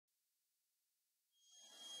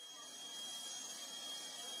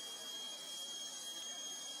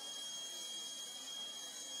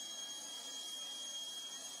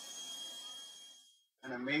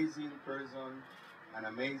amazing person, an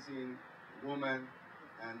amazing woman,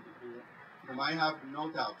 and whom I have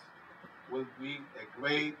no doubt will be a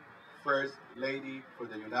great First Lady for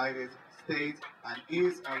the United States, and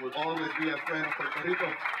is and will always be a friend of Puerto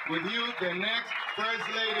Rico. With you, the next First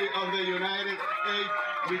Lady of the United States,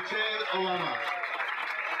 Michelle Obama.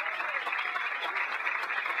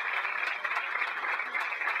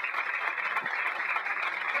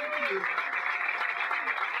 Thank you.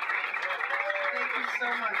 Thank you so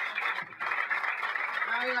much.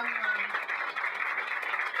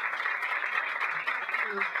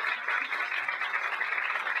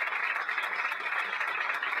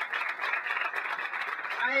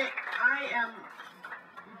 I am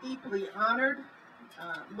deeply honored,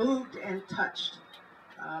 moved, and touched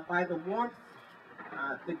by the warmth,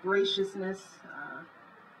 the graciousness,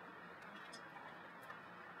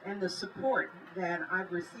 and the support that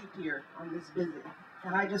I've received here on this visit.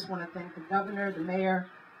 And I just want to thank the governor, the mayor,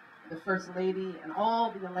 the First Lady, and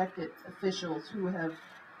all the elected officials who have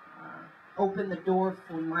opened the door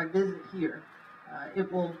for my visit here.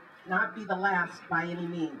 It will not be the last by any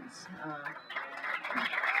means.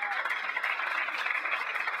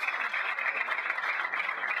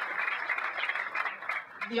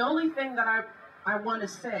 The only thing that I want to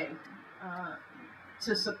say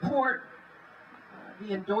to support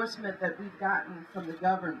the endorsement that we've gotten from the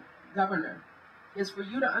governor is for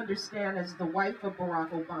you to understand, as the wife of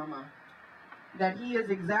Barack Obama, that he is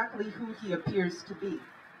exactly who he appears to be.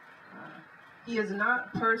 He is not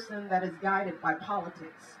a person that is guided by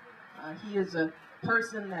politics. He is a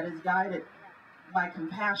person that is guided by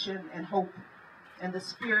compassion and hope and the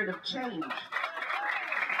spirit of change.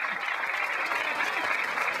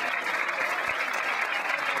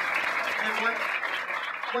 And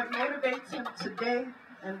what motivates him today,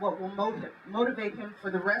 and what will motivate him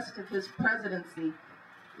for the rest of his presidency,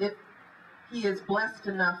 if he is blessed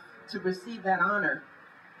enough to receive that honor,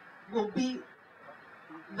 will be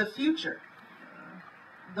the future,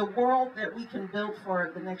 the world that we can build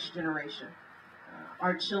for the next generation,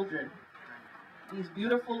 our children, these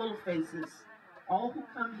beautiful little faces, all who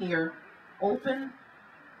come here open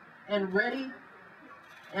and ready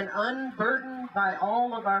and unburdened by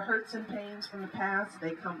all of our hurts and pains from the past.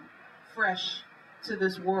 They come fresh to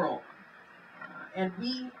this world, and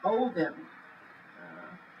we owe them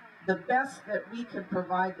the best that we can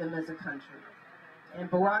provide them as a country. And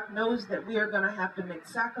Barack knows that we are going to have to make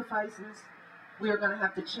sacrifices. We are going to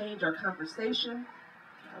have to change our conversation.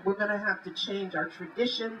 We're going to have to change our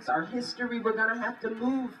traditions, our history. We're going to have to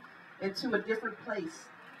move into a different place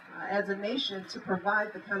as a nation to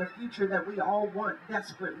provide the kind of future that we all want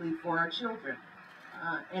desperately for our children.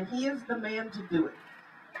 And he is the man to do it.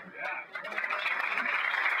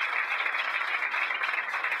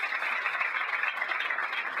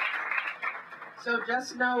 So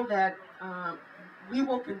just know that we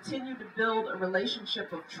will continue to build a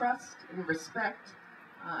relationship of trust and respect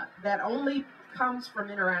that only comes from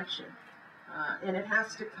interaction. And it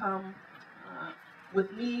has to come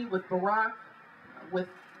with me, with Barack, with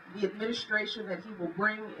the administration that he will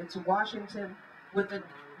bring into Washington, with a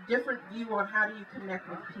different view on how do you connect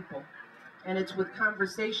with people. And it's with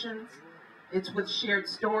conversations, it's with shared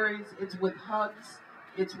stories, it's with hugs,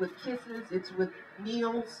 it's with kisses, it's with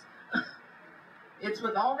meals. It's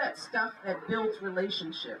with all that stuff that builds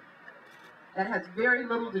relationship. That has very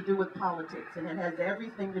little to do with politics, and it has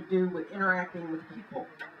everything to do with interacting with people.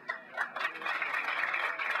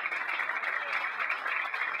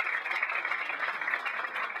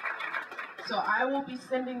 So I will be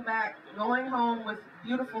sending back, going home with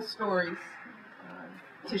beautiful stories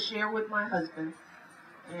to share with my husband.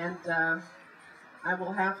 And I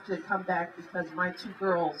will have to come back because my two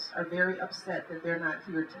girls are very upset that they're not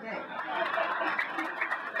here today.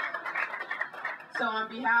 So on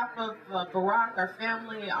behalf of Barack, our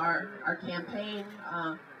family, our campaign,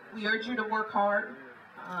 we urge you to work hard.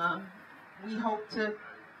 We hope to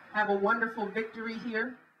have a wonderful victory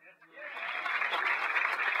here.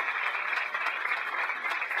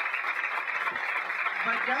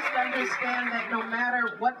 But just understand that no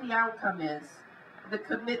matter what the outcome is, the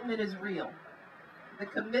commitment is real. The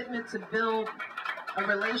commitment to build a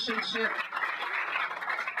relationship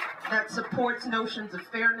that supports notions of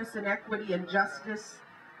fairness and equity and justice,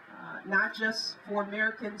 not just for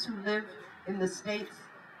Americans who live in the States,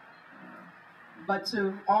 but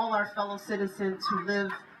to all our fellow citizens who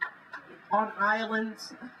live on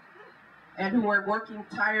islands and who are working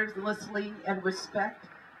tirelessly and respect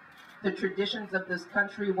the traditions of this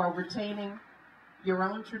country while retaining your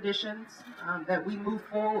own traditions, that we move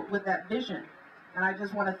forward with that vision. And I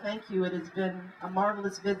just want to thank you. It has been a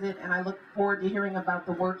marvelous visit, and I look forward to hearing about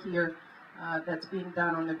the work here that's being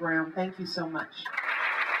done on the ground. Thank you so much.